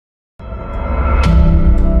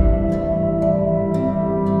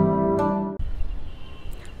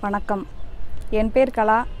வணக்கம். என் பேர்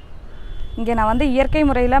கலா. இங்கே நான் வந்து இயற்கை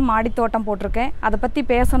முறையில் மாடி தோட்டம் போட்டிருக்கேன். அதை பற்றி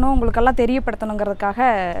பேசணும், உங்களுக்கெல்லாம் தெரியப்படுத்தணுங்கிறதுக்காக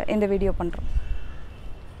இந்த வீடியோ பண்ணுறோம்.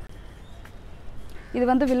 இது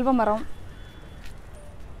வந்து வில்வ மரம்.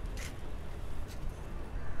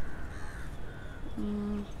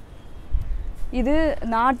 இது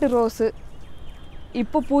நாட்டு ரோஸு.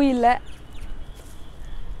 இப்போ பூ இல்லை.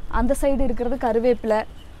 அந்த சைடு இருக்கிறது கருவேப்பிலை.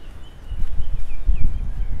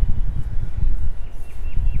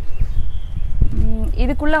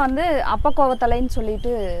 இதுக்குள்ளே வந்து அப்பக்கோவத்தலைன்னு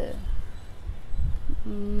சொல்லிட்டு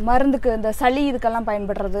மருந்துக்கு இந்த சளி இதுக்கெல்லாம்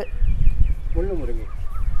பயன்படுறது.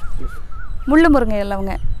 முள்ளு முருங்கை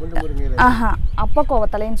இல்லைங்க,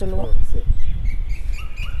 அப்பக்கோவத்தலைன்னு சொல்லுவோம்.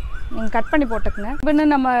 நீங்கள் கட் பண்ணி போட்டுக்குங்க. இப்போன்னு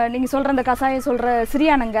நம்ம நீங்கள் சொல்கிற இந்த கஷாயம் சொல்கிற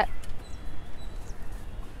சிரியானங்க,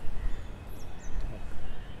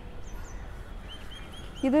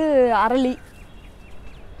 இது அரளி,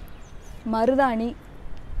 மருதாணி,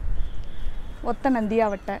 ஒத்த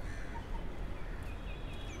நந்தியாவட்டை,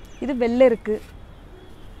 இது வெள்ளை இருக்கு.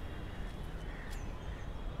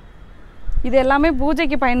 இது எல்லாமே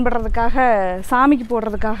பூஜைக்கு பயன்படுறதுக்காக, சாமிக்கு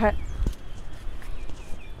போடுறதுக்காக.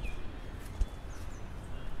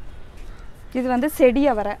 இது வந்து செடி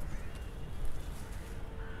அவரை.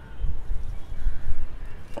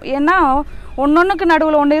 ஏன்னா ஒன்னொன்றுக்கு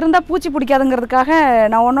நடுவில் ஒன்று இருந்தால் பூச்சி பிடிக்காதுங்கிறதுக்காக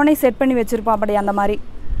நான் ஒன்னொன்னையும் செட் பண்ணி வச்சுருப்பேன் அப்படி அந்த மாதிரி.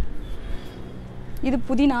 இது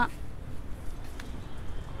புதினா,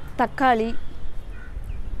 தக்காளி.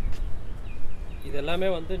 இதெல்லாமே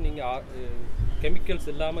வந்து நீங்க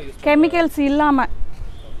கெமிக்கல்ஸ் இல்லாம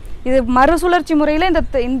இது மறுசுழற்சி முறையில்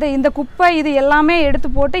இந்த குப்பை இது எல்லாமே எடுத்து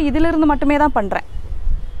போட்டு இதிலிருந்து மட்டுமே தான் பண்ணுறேன்.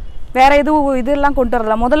 வேறு எதுவும் இதெல்லாம் கொண்டு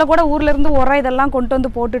வரல. முதல்ல கூட ஊர்லேருந்து உரம் இதெல்லாம் கொண்டு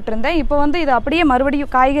வந்து போட்டுட்டு இருந்தேன். இப்போ வந்து இது அப்படியே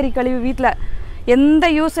மறுபடியும் காய்கறி கழிவு வீட்டில் எந்த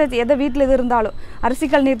யூசேஜ் எதை வீட்டில் இது இருந்தாலும் அரிசி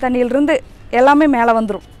கழுநீர் தண்ணியிலிருந்து எல்லாமே மேலே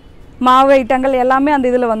வந்துடும். மாவு ஐட்டங்கள் எல்லாமே அந்த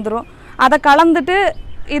இதில் வந்துடும். அதை கலந்துட்டு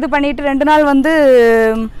இது பண்ணிவிட்டு 2 நாள் வந்து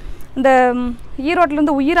இந்த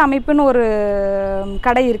ஈரோட்டிலேருந்து உயிர் அமைப்புன்னு ஒரு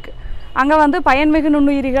கடை இருக்குது. அங்கே வந்து பயன்மிகு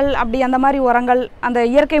நுண்ணுயிரிகள் அப்படி அந்த மாதிரி உரங்கள் அந்த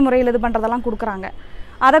இயற்கை முறையில் இது பண்ணுறதெல்லாம் கொடுக்குறாங்க.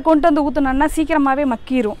 அதை கொண்டு வந்து ஊற்றுனோன்னா சீக்கிரமாகவே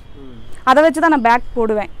மக்கிரும். அதை வச்சு தான் நான் பேக்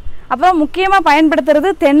போடுவேன். அப்புறம் முக்கியமாக பயன்படுத்துறது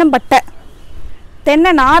தென்னம்பட்டை,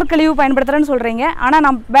 தென்னை நார் கழிவு பயன்படுத்துகிறேன்னு சொல்கிறீங்க. ஆனால்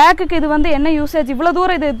நான் பேக்குக்கு இது வந்து என்ன யூசேஜ், இவ்வளோ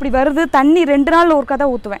தூரம் இது இப்படி வருது, தண்ணி 2 நாள் ஒரு கதை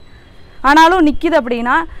ஊற்றுவேன். ஆனாலும் நிற்கிது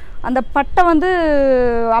அப்படின்னா அந்த பட்டை வந்து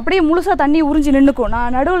அப்படியே முழுசாக தண்ணி உறிஞ்சி நின்றுக்கும்.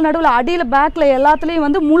 நான் நடுவில் அடியில் பேக்கில் எல்லாத்துலேயும்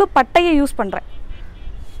வந்து முழு பட்டையை யூஸ் பண்ணுறேன்.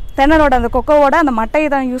 தென்னரோட அந்த கொக்கோவோட அந்த மட்டையை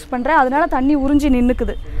தான் யூஸ் பண்ணுறேன். அதனால தண்ணி உறிஞ்சி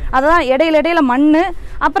நின்றுக்குது. அதுதான் இடையில மண்,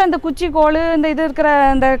 அப்புறம் இந்த குச்சி கோல், இந்த இது இருக்கிற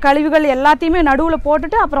இந்த கழிவுகள் எல்லாத்தையுமே நடுவில்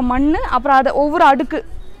போட்டுட்டு அப்புறம் மண், அப்புறம் அதை ஒவ்வொரு அடுக்கு.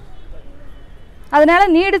 அதனால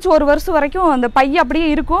நீடிச்சு 1 வருஷம் வரைக்கும் அந்த பை அப்படியே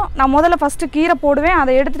இருக்கும். நான் முதல்ல ஃபஸ்ட்டு கீரை போடுவேன்,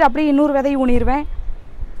 அதை எடுத்துகிட்டு அப்படியே இன்னொரு விதையை ஊனிடுவேன்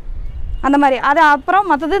அந்த மாதிரி. அது அப்புறம்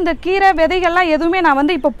மற்றது இந்த கீரை விதைகள்லாம் எதுவுமே நான்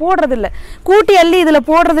வந்து இப்போ போடுறதில்ல. கூட்டி அள்ளி இதில்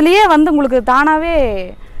போடுறதுலையே வந்து உங்களுக்கு தானாகவே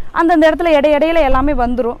அந்தந்த இடத்துல இடையில எல்லாமே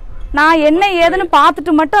வந்துடும். நான் என்ன ஏதுன்னு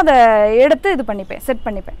பார்த்துட்டு மட்டும் அதை எடுத்து இது பண்ணிப்பேன், செட்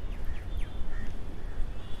பண்ணிப்பேன்.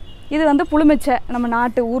 இது வந்து புளிமிச்சை, நம்ம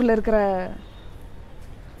நாட்டு ஊரில் இருக்கிற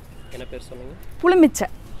என்ன பேர் சொல்லுங்க? புளிமிச்சை,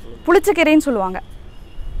 புளிச்சக்கீரைன்னு சொல்லுவாங்க.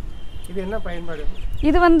 இது என்ன பயன்பாடு?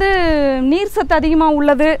 இது வந்து நீர் சத்து அதிகமாக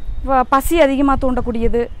உள்ளது, பசி அதிகமாக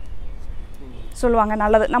தூண்டக்கூடியது சொல்லுவாங்க.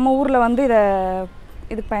 நல்லது. நம்ம ஊரில் வந்து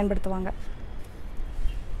இதுக்கு பயன்படுத்துவாங்க.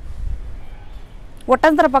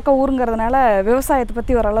 ஒட்டந்தர பக்கம் ஊருங்கிறதுனால விவசாயத்தை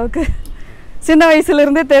பற்றி ஓரளவுக்கு சின்ன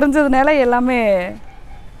வயசுலேருந்தே தெரிஞ்சதுனால எல்லாமே.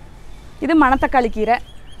 இது மணத்தக்காளி கீரை.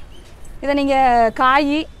 இதை நீங்கள்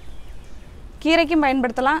காய் கீரைக்கும்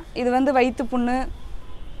பயன்படுத்தலாம். இது வந்து வயிற்று புண்ணு,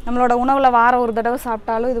 நம்மளோட உணவில் வாரம் ஒரு தடவை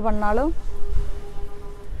சாப்பிட்டாலும் இது பண்ணாலும்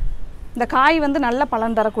இந்த காய் வந்து நல்ல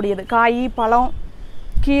பலன் தரக்கூடியது. காய், பழம்,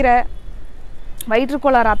 கீரை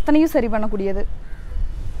வயிற்றுக்கோளாறு அத்தனையும் சரி பண்ணக்கூடியது.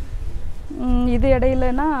 இது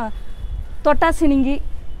இடையிலனா தொட்டா சினிங்கி,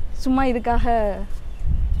 சும்மா இதுக்காக.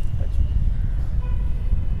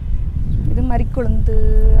 இது மறிக்கொழுந்து,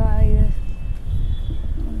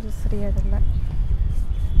 சரியாதில்லை.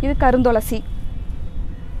 இது கருந்துளசி.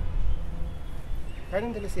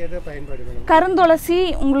 கருந்துளசி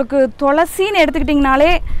உங்களுக்கு துளசின்னு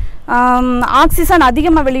எடுத்துக்கிட்டிங்கனாலே ஆக்சிஜன்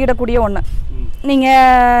அதிகமாக வெளியிடக்கூடிய ஒன்று.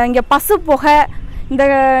 நீங்கள் இங்கே பசு புகை, இந்த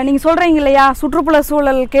நீங்கள் சொல்கிறீங்க இல்லையா சுற்றுப்புற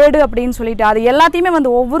சூழல் கேடு அப்படின்னு சொல்லிட்டு, அது எல்லாத்தையுமே வந்து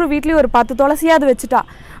ஒவ்வொரு வீட்லேயும் ஒரு 10 துளசியாவது வச்சுட்டா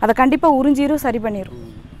அதை கண்டிப்பாக உறிஞ்சிரும், சரி பண்ணிடும்.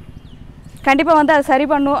 கண்டிப்பாக வந்து அதை சரி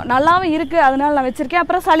பண்ணும். நல்லாவும் இருக்குது, அதனால நான் வச்சுருக்கேன்.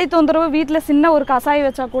 அப்புறம் சளி தொந்தரவு, வீட்டில் சின்ன ஒரு கசாயம்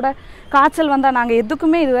வச்சா கூட காய்ச்சல் வந்தால் நாங்கள்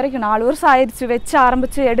எதுக்குமே இது வரைக்கும் 4 வருஷம் ஆயிடுச்சு வச்சு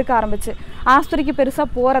ஆரம்பித்து எடுக்க ஆரம்பிச்சு ஆஸ்பத்திரிக்கு பெருசாக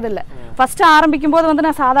போகிறதில்ல. ஃபஸ்ட்டு ஆரம்பிக்கும் போது வந்து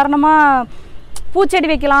நான் சாதாரணமாக பூச்செடி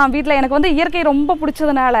வைக்கலாம் வீட்டில். எனக்கு வந்து இயற்கை ரொம்ப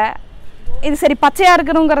பிடிச்சதுனால இது சரி பச்சையாக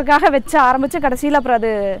இருக்கணுங்கிறதுக்காக வச்சு ஆரம்பித்து கடைசியில் அப்புறம்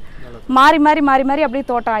அது மாறி மாறி மாறி மாறி அப்படியே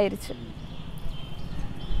தோட்டம் ஆயிடுச்சு.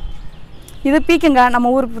 இது பீக்கங்காய்,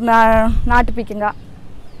 நம்ம ஊர் நாட்டு பீக்கங்காய்.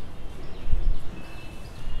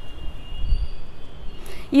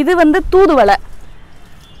 இது வந்து தூதுவளை.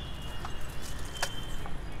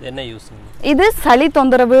 என்ன யூஸ்? இது சளி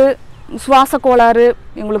தொந்தரவு, சுவாச கோளாறு,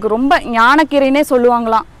 இவங்களுக்கு ரொம்ப ஞானக்கீரைனே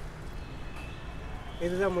சொல்லுவாங்களாம்.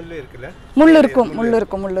 இதுதான் முள் இருக்குல்ல? முள் இருக்கும், முள்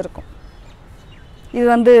இருக்கும், முள் இருக்கும். இது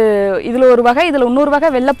வந்து இதில் ஒரு வகை, இதில் இன்னொரு வகை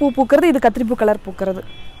வெள்ளைப்பூ பூக்கிறது, இது கத்திரிப்பூ கலர் பூக்கிறது.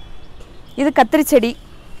 இது கத்திரி செடி,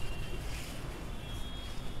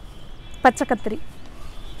 பச்சை கத்திரி.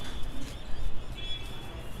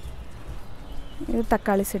 இது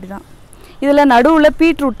தக்காளி செடி தான். இதில் நடுவில்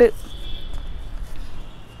பீட்ரூட்டு.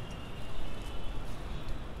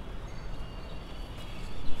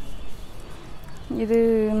 இது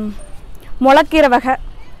முளைக்கீரை வகை.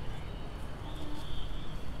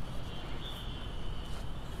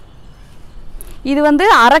 இது வந்து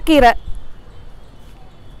அரைக்கீரை.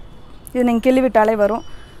 இது நீங்கள் கிள்ளி விட்டாலே வரும்.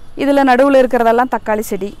 இதில் நடுவில் இருக்கிறதெல்லாம் தக்காளி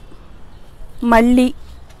செடி, மல்லி.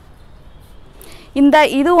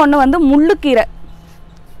 இது ஒன்று வந்து முள்ளுக்கீரை,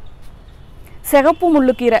 சிகப்பு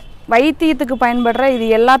முள்ளுக்கீரை. வைத்தியத்துக்கு பயன்படுற, இது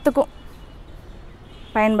எல்லாத்துக்கும்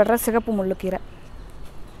பயன்படுற சிகப்பு முள்ளுக்கீரை.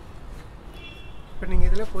 இப்போ நீங்கள்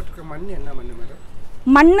இதில் போட்டுருக்க மண் என்ன மண் மேடம்?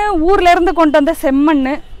 மண் ஊர்லேருந்து கொண்டு வந்த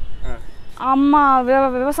செம்மண். அம்மா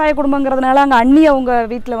விவசாய குடும்பங்கிறதுனால அங்கே அண்ணி அவங்க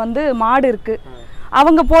வீட்டில் வந்து மாடு இருக்குது.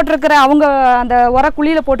 அவங்க போட்டிருக்கிற, அவங்க அந்த உர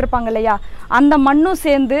குழியில் போட்டிருப்பாங்க இல்லையா, அந்த மண்ணும்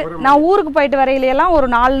சேர்ந்து நான் ஊருக்கு போயிட்டு வரையிலையெல்லாம் ஒரு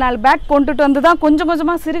 4 பேக் கொண்டுட்டு வந்து தான் கொஞ்சம்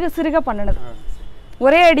கொஞ்சமாக சிறுக சிறுக பண்ணினது.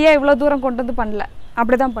 ஒரே அடியாக இவ்வளோ தூரம் கொண்டு வந்து பண்ணல,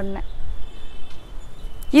 அப்படி தான் பண்ணேன்.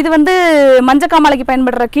 இது வந்து மஞ்சக்காமலைக்கு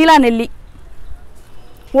பயன்படுற கீழா நெல்லி.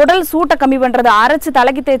 உடல் சூட்டை கம்மி பண்ணுறது, அரைச்சி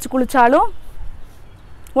தலைக்கு தேய்ச்சி குளித்தாலும்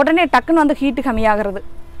உடனே டக்குன்னு வந்து ஹீட்டு கம்மியாகிறது.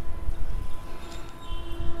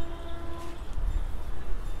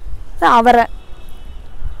 அவரை,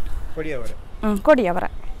 கொடி அவரை. கொடி அவரை.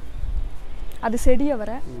 அது செடி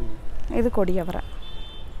அவரை, இது கொடி அவரை.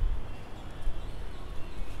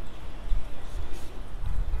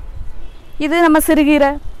 இது நம்ம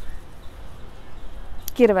சிறுகீரை,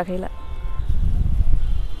 கீரை வகையில்.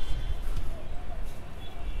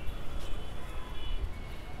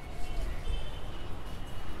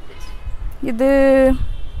 இது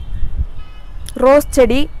ரோஸ்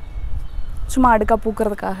செடி, சும்மா அடுக்கா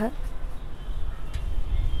பூக்கிறதுக்காக.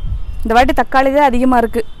 இந்த வாட்டி தக்காளி தான் அதிகமாக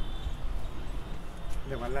இருக்குது.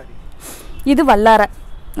 இது வல்லாரை,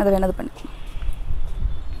 அதை வேணது பண்ணி.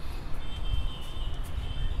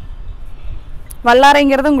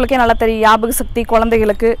 வல்லாரைங்கிறது உங்களுக்கே நல்லா தெரியும், ஞாபக சக்தி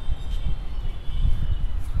குழந்தைகளுக்கு.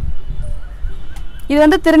 இது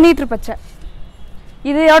வந்து திருநீற்று பச்சை.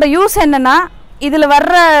 இதோட யூஸ் என்னென்னா, இதில்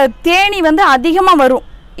வர்ற தேனி வந்து அதிகமாக வரும்.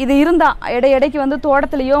 இது இருந்தால் இடைக்கு வந்து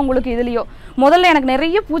தோட்டத்துலேயோ உங்களுக்கு இதுலேயோ. முதல்ல எனக்கு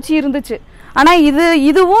நிறைய பூச்சி இருந்துச்சு. ஆனால்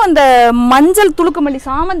இதுவும் இந்த மஞ்சள் துளுக்குமல்லி,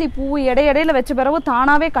 சாமந்தி பூ இடையில வச்ச பிறகு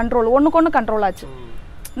தானாகவே கண்ட்ரோல், ஒன்றுக்கு ஒன்று கண்ட்ரோல் ஆச்சு.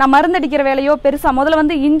 நான் மருந்தடிக்கிற வேலையோ பெருசாக, முதல்ல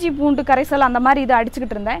வந்து இஞ்சி பூண்டு கரைசல் அந்த மாதிரி இதை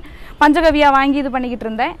அடிச்சுக்கிட்டு இருந்தேன். பஞ்சகவியாக வாங்கி இது பண்ணிக்கிட்டு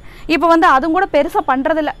இருந்தேன். இப்போ வந்து அதுவும் கூட பெருசாக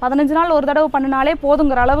பண்ணுறதில்ல. 15 நாள் ஒரு தடவை பண்ணினாலே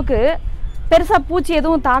போதுங்கிற அளவுக்கு பெருசாக பூச்சி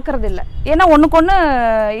எதுவும் தாக்குறதில்லை. ஏன்னா ஒன்றுக்கு ஒன்று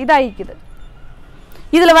இதாகிக்குது.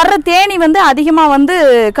 இதில் வர்ற தேனி வந்து அதிகமாக வந்து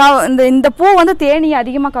இந்த பூ வந்து தேனியை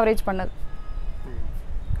அதிகமாக கவரேஜ் பண்ணுது.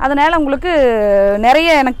 அதனால் உங்களுக்கு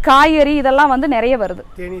நிறைய எனக்கு காய்கறி இதெல்லாம் வந்து நிறைய வருது.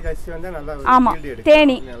 ஆமாம்,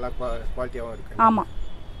 தேனி. ஆமாம்,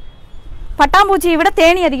 பட்டாம்பூச்சியை விட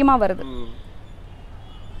தேனி அதிகமாக வருது.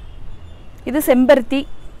 இது செம்பருத்தி.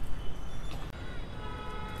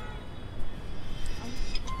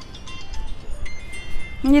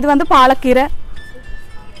 இது வந்து பாலக்கீரை.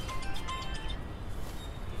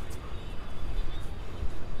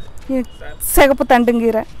 சிகப்பு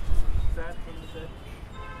தண்டுங்கீரை.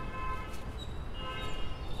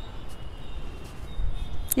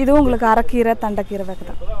 இதுவும் உங்களுக்கு அரைக்கீரை, தண்டைக்கீரை வகை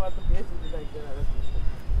தான்.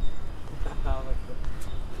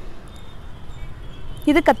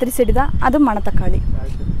 இது கத்திரி செடி தான், அது மணத்தக்காளி.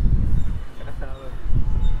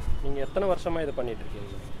 நீங்க எத்தனை வருஷமா இது பண்ணிட்டு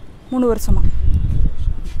இருக்கீங்க? 3 வருஷமா.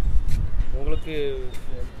 உங்களுக்கு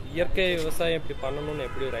இயற்கை விவசாயம் இப்படி பண்ணணும்னு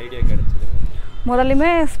எப்படி ஒரு ஐடியா கிடைச்சது?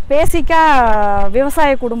 முதல்லையுமே பேசிக்காக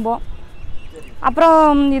விவசாய குடும்பம்.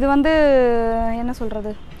 அப்புறம் இது வந்து என்ன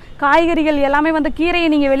சொல்கிறது, காய்கறிகள் எல்லாமே வந்து கீரையை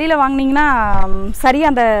நீங்கள் வெளியில் வாங்கினீங்கன்னா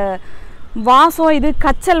சரியாக அந்த வாசம், இது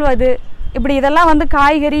கச்சல் இப்படி இதெல்லாம் வந்து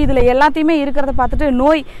காய்கறி இதில் எல்லாத்தையுமே இருக்கிறத பார்த்துட்டு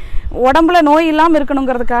உடம்புல நோய் இல்லாமல்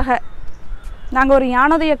இருக்கணுங்கிறதுக்காக நாங்கள் ஒரு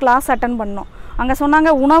ஞானோதய கிளாஸ் அட்டன் பண்ணோம். அங்கே சொன்னாங்க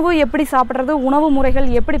உணவு எப்படி சாப்பிட்றது, உணவு முறைகள்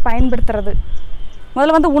எப்படி பயன்படுத்துறது.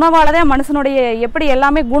 முதல்ல வந்து உணவால் தான் மனுஷனுடைய எப்படி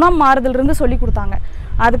எல்லாமே குணம் மாறுதலிருந்து சொல்லி கொடுத்தாங்க.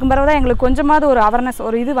 அதுக்கு பிறகு தான் எங்களுக்கு கொஞ்சமாவது ஒரு அவேர்னஸ்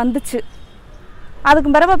ஒரு இது வந்துச்சு. அதுக்கு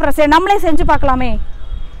பிறகு அப்புறம் நம்மளே செஞ்சு பார்க்கலாமே,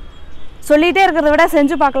 சொல்லிகிட்டே இருக்கிறத விட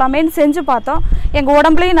செஞ்சு பார்க்கலாமேன்னு செஞ்சு பார்த்தோம். எங்கள்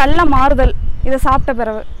உடம்புலையும் நல்ல மாறுதல் இதை சாப்பிட்ட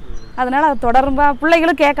பிறகு. அதனால் அது தொடர்பாக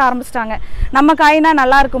பிள்ளைகளும் கேட்க ஆரம்பிச்சிட்டாங்க, நம்ம காய்னா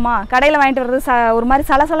நல்லா இருக்குமா, கடையில் வாங்கிட்டு வர்றது ஒரு மாதிரி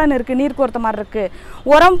சலசலன்னு இருக்குது, நீர் கோர்த்த மாதிரி இருக்குது,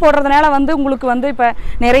 உரம் போடுறதுனால வந்து உங்களுக்கு வந்து இப்போ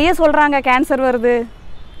நிறைய சொல்கிறாங்க கேன்சர் வருது,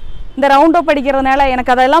 இந்த ரவுண்டப் அடிக்கிறதுனால.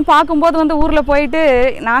 எனக்கு அதெல்லாம் பார்க்கும்போது வந்து ஊரில் போயிட்டு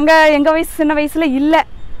நாங்கள் எங்கள் சின்ன வயசில் இல்லை,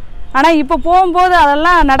 ஆனால் இப்போ போகும்போது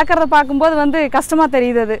அதெல்லாம் நடக்கிறத பார்க்கும்போது வந்து கஷ்டமாக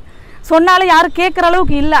தெரியுது. அது சொன்னாலும் யாரும் கேட்குற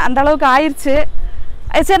அளவுக்கு இல்லை, அந்த அளவுக்கு ஆயிடுச்சு.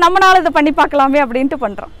 சரி நம்மளால இதை பண்ணி பார்க்கலாமே அப்படின்ட்டு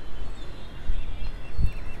பண்ணுறோம்.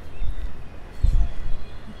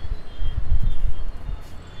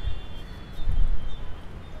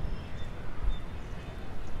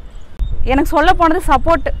 எனக்கு சொல்ல போனது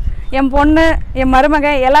சப்போர்ட். என் பொண்ணு, என் மருமக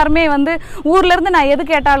எல்லாருமே வந்து ஊர்லேருந்து நான் எது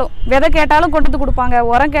கேட்டாலும், விதை கேட்டாலும் கொண்டு வந்து கொடுப்பாங்க,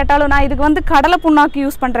 உரம் கேட்டாலும். நான் இதுக்கு வந்து கடலை புண்ணாக்கு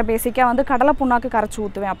யூஸ் பண்ணுறேன். பேசிக்காக வந்து கடலை புண்ணாக்கு கரைச்சி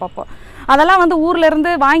ஊற்றுவேன் அப்பப்போ. அதெல்லாம் வந்து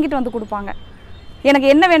ஊர்லேருந்து வாங்கிட்டு வந்து கொடுப்பாங்க. எனக்கு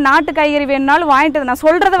என்ன வேணும், நாட்டு காய்கறி வேணுனாலும் வாங்கிட்டு நான்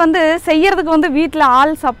சொல்கிறத வந்து செய்கிறதுக்கு வந்து வீட்டில்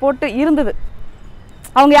ஆள் சப்போர்ட்டு இருந்தது.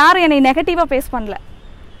 அவங்க யாரும் என்னை நெகட்டிவாக பேஸ் பண்ணல.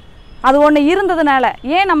 அது ஒன்று இருந்ததுனால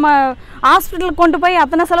ஏன் நம்ம ஹாஸ்பிட்டலுக்கு கொண்டு போய்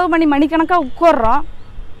அத்தனை செலவு பண்ணி மணிக்கணக்காக உட்கார்றோம்,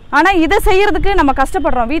 ஆனால் இதை செய்கிறதுக்கு நம்ம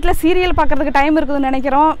கஷ்டப்படுறோம். வீட்டில் சீரியல் பார்க்குறதுக்கு டைம் இருக்குதுன்னு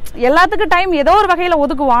நினைக்கிறோம், எல்லாத்துக்கும் டைம் ஏதோ ஒரு வகையில்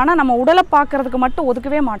ஒதுக்குவோம், ஆனால் நம்ம உடலை பார்க்குறதுக்கு மட்டும்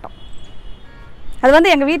ஒதுக்கவே மாட்டோம். அது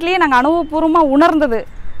வந்து எங்கள் வீட்லேயே நாங்கள் அனுபவபூர்வமாக உணர்ந்தது.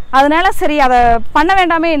 அதனால சரி அதை பண்ண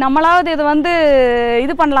வேண்டாமே, நம்மளாவது இது வந்து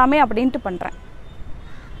இது பண்ணலாமே அப்படின்ட்டு பண்ணுறேன்.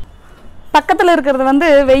 பக்கத்தில் இருக்கிறது வந்து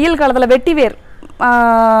வெயில் காலத்தில் வெட்டிவேர்,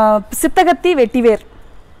 சித்தகத்தி வெட்டிவேர்.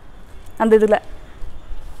 அந்த இதில்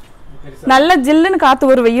நல்ல ஜில்லுன்னு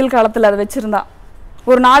காற்று ஒரு வெயில் காலத்தில் அதை வச்சுருந்தா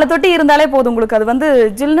ஒரு 4 தொட்டி இருந்தாலே போதும் உங்களுக்கு. அது வந்து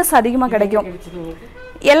ஜில்னஸ் அதிகமாக கிடைக்கும்.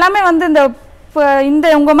 எல்லாமே வந்து இந்த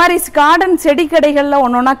உங்கள் மாதிரி கார்டன் செடி கடைகளில்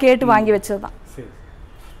ஒன்று ஒன்றா கேட்டு வாங்கி வச்சது தான்.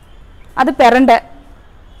 அது பெரண்டை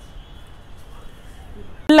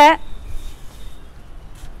இல்லை,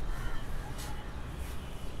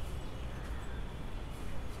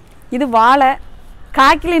 இது வாழை.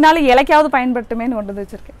 காய்க்கிலினாலும் இலைக்காவது பயன்படுத்துமேன்னு கொண்டு வந்து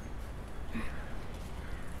வச்சுருக்கேன்.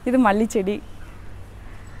 இது மல்லிச்செடி,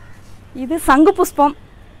 இது சங்கு புஷ்பம்,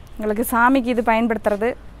 எங்களுக்கு சாமிக்கு இது பயன்படுத்துறது.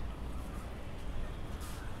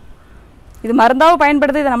 இது மருந்தாக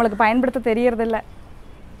பயன்படுது, இது நம்மளுக்கு பயன்படுத்த தெரியறதில்ல.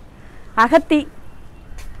 அகத்தி,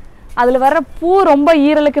 அதில் வர்ற பூ ரொம்ப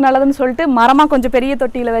ஈரலுக்கு நல்லதுன்னு சொல்லிட்டு மரமாக கொஞ்சம் பெரிய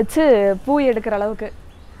தொட்டியில் வச்சு பூ எடுக்கிற அளவுக்கு.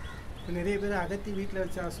 நிறைய பேர் அகத்தி வீட்டில்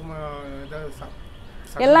வச்சா சும்மா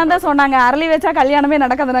எல்லாம் தான் சொன்னாங்க, அரளி வச்சா கல்யாணமே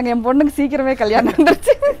நடக்காது. நாங்கள் என் பொண்ணுக்கு சீக்கிரமே கல்யாணம்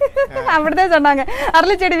வந்துருச்சு அப்படிதான் சொன்னாங்க.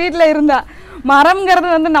 அரளி செடி வீட்டில் இருந்தா, மரம்ங்கிறது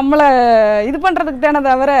வந்து நம்மளை இது பண்ணுறதுக்கு தானே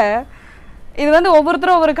தவிர இது வந்து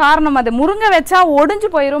ஒவ்வொருத்தரும் ஒவ்வொரு காரணம். அது முருங்கை வச்சா ஒடிஞ்சு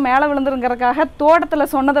போயிடும், மேலே விழுந்துருங்கிறதுக்காக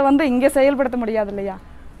தோட்டத்தில் சொன்னதை வந்து இங்கே செயல்படுத்த முடியாது இல்லையா.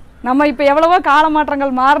 நம்ம இப்போ எவ்வளவோ கால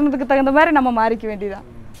மாற்றங்கள் மாறினதுக்கு தகுந்த மாதிரி நம்ம மாறிக்க வேண்டியதான்.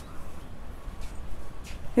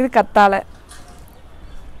 இது கத்தாழை,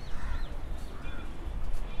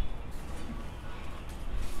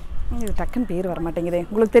 இது டக்குன்னு பேர் வர மாட்டேங்குது,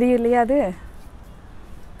 உங்களுக்கு தெரியும் இல்லையா? அது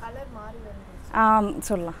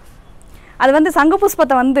சொல்லலாம். அது வந்து சங்கு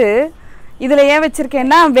புஷ்பத்தை வந்து இதில் ஏன்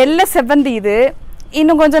வச்சுருக்கேன்னா வெள்ளை செவ்வந்தி. இது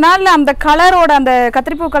இன்னும் கொஞ்ச நாளில் அந்த கலரோட, அந்த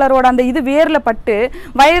கத்திரிப்பூ கலரோட அந்த இது வேரில் பட்டு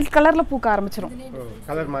வயலட் கலரில் பூக்க ஆரம்பிச்சிடும்.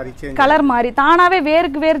 கலர் மாதிரி தானாகவே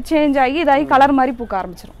வேருக்கு வேர் சேஞ்ச் ஆகி இதாகி கலர் மாதிரி பூக்க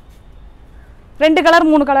ஆரம்பிச்சிடும். 2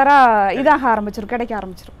 கலர் 3 கலராக இதாக ஆரம்பிச்சிடும், கிடைக்க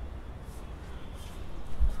ஆரம்பிச்சிடும்.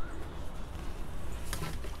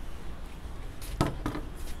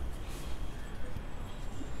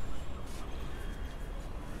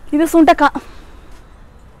 இது சுண்டக்காய்.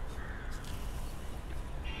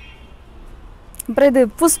 அப்புறம் இது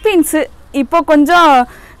புஷ்பீன்ஸு. இப்போ கொஞ்சம்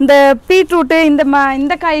இந்த பீட்ரூட்டு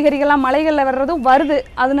இந்த காய்கறிகள்லாம் மலைகளில் வர்றதும் வருது,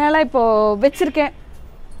 அதனால இப்போது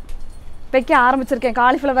வைக்க ஆரம்பிச்சிருக்கேன்.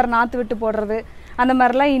 காலிஃப்ளவர் நாற்று விட்டு போடுறது அந்த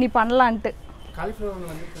மாதிரிலாம் இனி பண்ணலான்ட்டு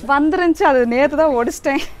வந்துருந்துச்சு. அது நேற்று தான்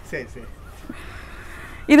ஒடிச்சிட்டேன்.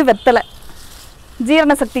 இது வெத்தலை,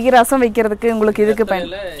 ஜீரண சக்திக்கு ரசம் வைக்கிறதுக்கு உங்களுக்கு இதுக்கு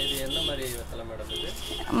பயன்.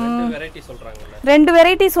 2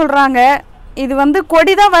 வெரைட்டி சொல்கிறாங்க. இது வந்து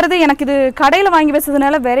கொடி தான் வருது. எனக்கு இது கடையில் வாங்கி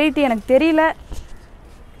வச்சதுனால வெரைட்டி எனக்கு தெரியல.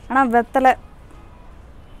 ஆனால் வெத்தலை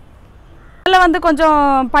வந்து கொஞ்சம்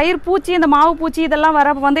பயிர் பூச்சி, இந்த மாவு பூச்சி இதெல்லாம்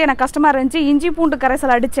வரப்போ வந்து எனக்கு கஷ்டமாக இருந்துச்சு. இஞ்சி பூண்டு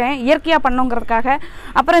கரைசல் அடித்தேன் இயற்கையாக பண்ணுங்கிறதுக்காக.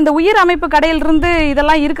 அப்புறம் இந்த உயிர் அமைப்பு கடையிலிருந்து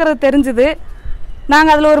இதெல்லாம் இருக்கிறது தெரிஞ்சுது.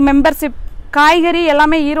 நாங்கள் அதில் ஒரு மெம்பர்ஷிப். காய்கறி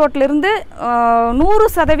எல்லாமே ஈரோட்டிலிருந்து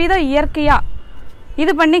 100% இயற்கையாக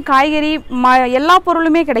இது பண்ணி காய்கறி எல்லா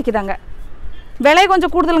பொருளுமே கிடைக்குதாங்க. விலை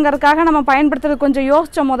கொஞ்சம் கூடுதலுங்கிறதுக்காக நம்ம பயன்படுத்துறது கொஞ்சம்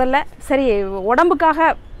யோசித்தோம் முதல்ல. சரி உடம்புக்காக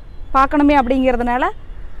பார்க்கணுமே அப்படிங்கிறதுனால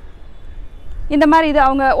இந்த மாதிரி இது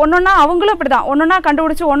அவங்க ஒன்றொன்னா அவங்களும் அப்படி தான் ஒன்றொன்னா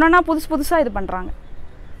கண்டுபிடிச்சி ஒன்றொன்னா புதுசாக இது பண்ணுறாங்க.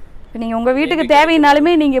 இப்போ நீங்கள் உங்கள் வீட்டுக்கு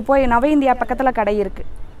தேவையினாலுமே நீங்கள் போய் நவ இந்தியா பக்கத்தில் கடை இருக்குது.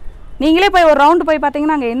 நீங்களே போய் ஒரு ரவுண்டு போய்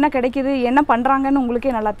பார்த்தீங்கன்னா அங்கே என்ன கிடைக்குது என்ன பண்ணுறாங்கன்னு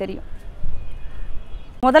உங்களுக்கே நல்லா தெரியும்.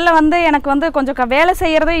 முதல்ல வந்து எனக்கு வந்து கொஞ்சம் வேலை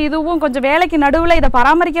செய்கிறது இதுவும் கொஞ்சம் வேலைக்கு நடுவில் இதை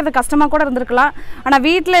பராமரிக்கிறது கஷ்டமாக கூட இருந்திருக்கலாம். ஆனால்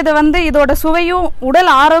வீட்டில் இது வந்து இதோட சுவையும்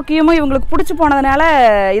உடல் ஆரோக்கியமும் இவங்களுக்கு பிடிச்சி போனதுனால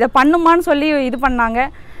இதை பண்ணுமான்னு சொல்லி இது பண்ணாங்க.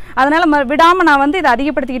 அதனால் விடாமல் நான் வந்து இதை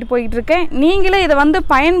அதிகப்படுத்திக்கிட்டு போய்கிட்டு இருக்கேன். நீங்களே இதை வந்து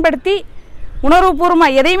பயன்படுத்தி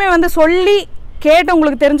உணர்வுபூர்வமாக எதையுமே வந்து சொல்லி கேட்டு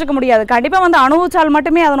உங்களுக்கு தெரிஞ்சுக்க முடியாது. கண்டிப்பாக வந்து அனுபவிச்சால்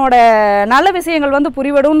மட்டுமே அதனோட நல்ல விஷயங்கள் வந்து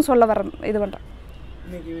புரிவடும்னு சொல்ல வர இது பண்ணுறேன்.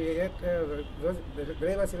 இன்னைக்கு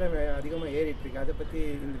விலைவாசிலாம் அதிகமாக ஏறிட்டு இருக்கு. அதை பற்றி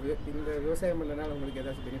இந்த விவசாயம் பண்ணனால உங்களுக்கு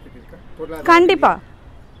ஏதாச்சும் பெனிஃபிட் இருக்கா?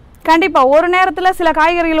 கண்டிப்பாக ஒரு நேரத்தில் சில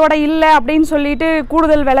காய்கறிகளோட இல்லை அப்படின்னு சொல்லிட்டு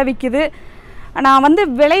கூடுதல் விலை விற்கிது. நான் வந்து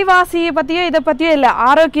விலைவாசியை பற்றியோ இதை பற்றியோ இல்லை,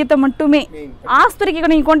 ஆரோக்கியத்தை மட்டுமே.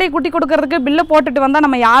 ஆஸ்பத்திரிக்கு நீங்கள் கொண்டு போய் குட்டி கொடுக்கறதுக்கு பில்லை போட்டுட்டு வந்தால்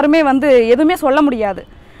நம்ம யாருமே வந்து எதுவுமே சொல்ல முடியாது.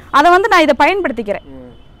 அதை வந்து நான் இதை பயன்படுத்திக்கிறேன்.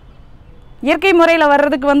 இயற்கை முறையில்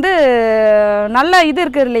வர்றதுக்கு வந்து நல்ல இது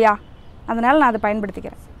இருக்குது இல்லையா, அதனால் நான் அதை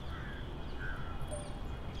பயன்படுத்திக்கிறேன்.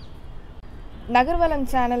 நகர்வலம்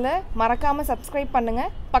சேனலை மறக்காமல் சப்ஸ்கிரைப்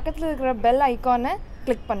பண்ணுங்கள். பக்கத்தில் இருக்கிற பெல் ஐக்கானை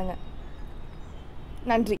கிளிக் பண்ணுங்கள்.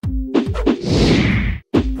 நன்றி.